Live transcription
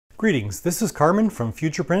Greetings, this is Karmen from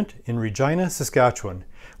FuturePrint in Regina, Saskatchewan.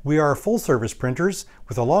 We are full-service printers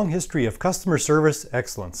with a long history of customer service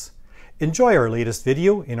excellence. Enjoy our latest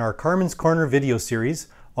video in our Karmen's Corner video series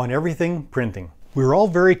on everything printing. We're all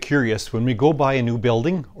very curious when we go by a new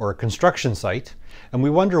building or a construction site and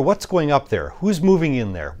we wonder what's going up there, who's moving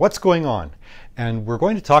in there, what's going on. And we're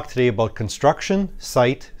going to talk today about construction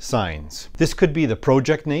site signs. This could be the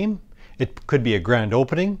project name, it could be a grand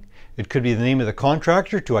opening, it could be the name of the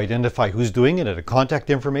contractor to identify who's doing it and a contact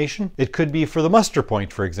information. It could be for the muster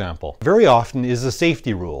point, for example. Very often is the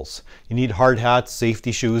safety rules. You need hard hats,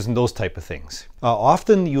 safety shoes, and those type of things.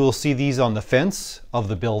 Often you will see these on the fence of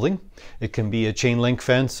the building. It can be a chain link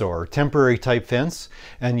fence or temporary type fence,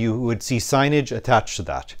 and you would see signage attached to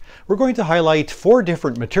that. We're going to highlight 4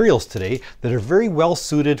 different materials today that are very well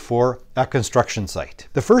suited for a construction site.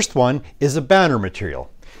 The first one is a banner material.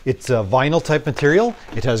 It's a vinyl type material.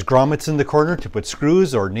 It has grommets in the corner to put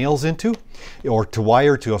screws or nails into, or to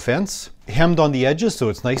wire to a fence. Hemmed on the edges so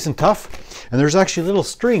it's nice and tough. And there's actually little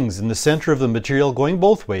strings in the center of the material going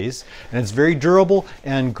both ways, and it's very durable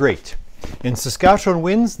and great. In Saskatchewan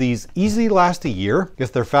winds, these easily last a year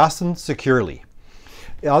if they're fastened securely.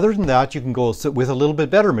 Other than that, you can go with a little bit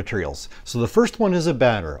better materials. So the first one is a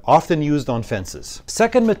banner, often used on fences.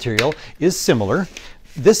 Second material is similar.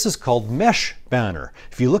 This is called mesh banner.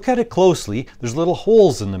 If you look at it closely, there's little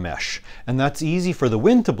holes in the mesh, and that's easy for the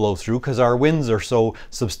wind to blow through because our winds are so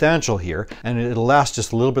substantial here, and it'll last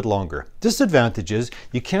just a little bit longer. Disadvantage is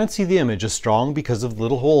you can't see the image as strong because of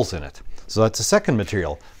little holes in it. So that's a second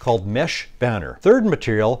material called mesh banner. Third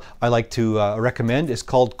material I like to recommend is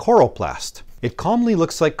called coroplast. It commonly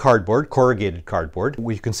looks like cardboard, corrugated cardboard.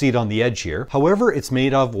 You can see it on the edge here. However, it's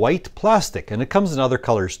made of white plastic, and it comes in other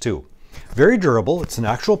colors too. Very durable, it's an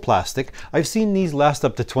actual plastic. I've seen these last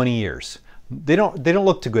up to 20 years. They don't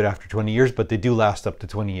look too good after 20 years, but they do last up to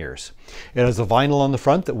 20 years. It has a vinyl on the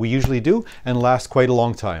front that we usually do and lasts quite a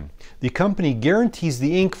long time. The company guarantees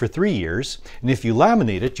the ink for 3 years, and if you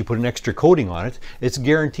laminate it, you put an extra coating on it, it's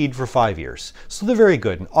guaranteed for 5 years. So they're very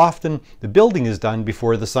good, and often the building is done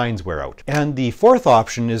before the signs wear out. And the fourth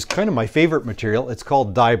option is kind of my favorite material. It's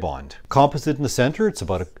called dye bond. Composite in the center, it's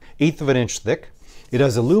about 1/8 of an inch thick. It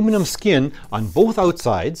has aluminum skin on both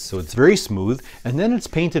outsides, so it's very smooth, and then it's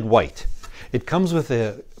painted white. It comes with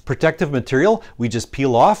a protective material we just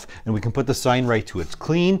peel off, and we can put the sign right to it. It's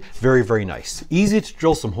clean, very, very nice. Easy to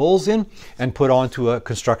drill some holes in and put onto a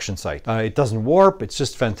construction site. It doesn't warp, it's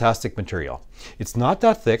just fantastic material. It's not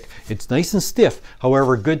that thick, it's nice and stiff,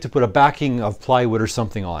 however good to put a backing of plywood or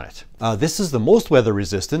something on it. This is the most weather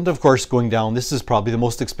resistant. Of course, going down, this is probably the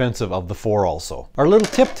most expensive of the 4 also. Our little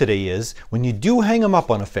tip today is, when you do hang them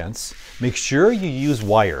up on a fence, make sure you use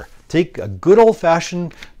wire. Take a good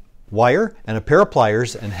old-fashioned wire and a pair of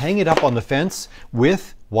pliers and hang it up on the fence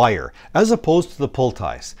with wire, as opposed to the pull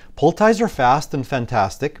ties. Pull ties are fast and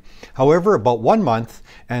fantastic. However, about 1 month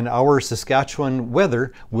and our Saskatchewan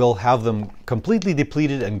weather will have them completely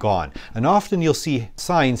depleted and gone. And often you'll see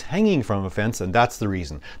signs hanging from a fence, and that's the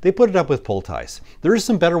reason. They put it up with pull ties. There is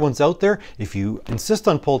some better ones out there. If you insist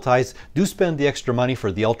on pull ties, do spend the extra money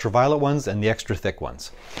for the ultraviolet ones and the extra thick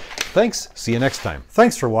ones. Thanks, see you next time.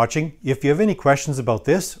 Thanks for watching. If you have any questions about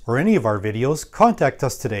this or any of our videos, contact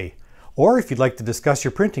us today. Or if you'd like to discuss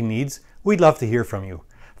your printing needs, we'd love to hear from you.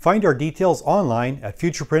 Find our details online at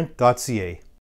futureprint.ca.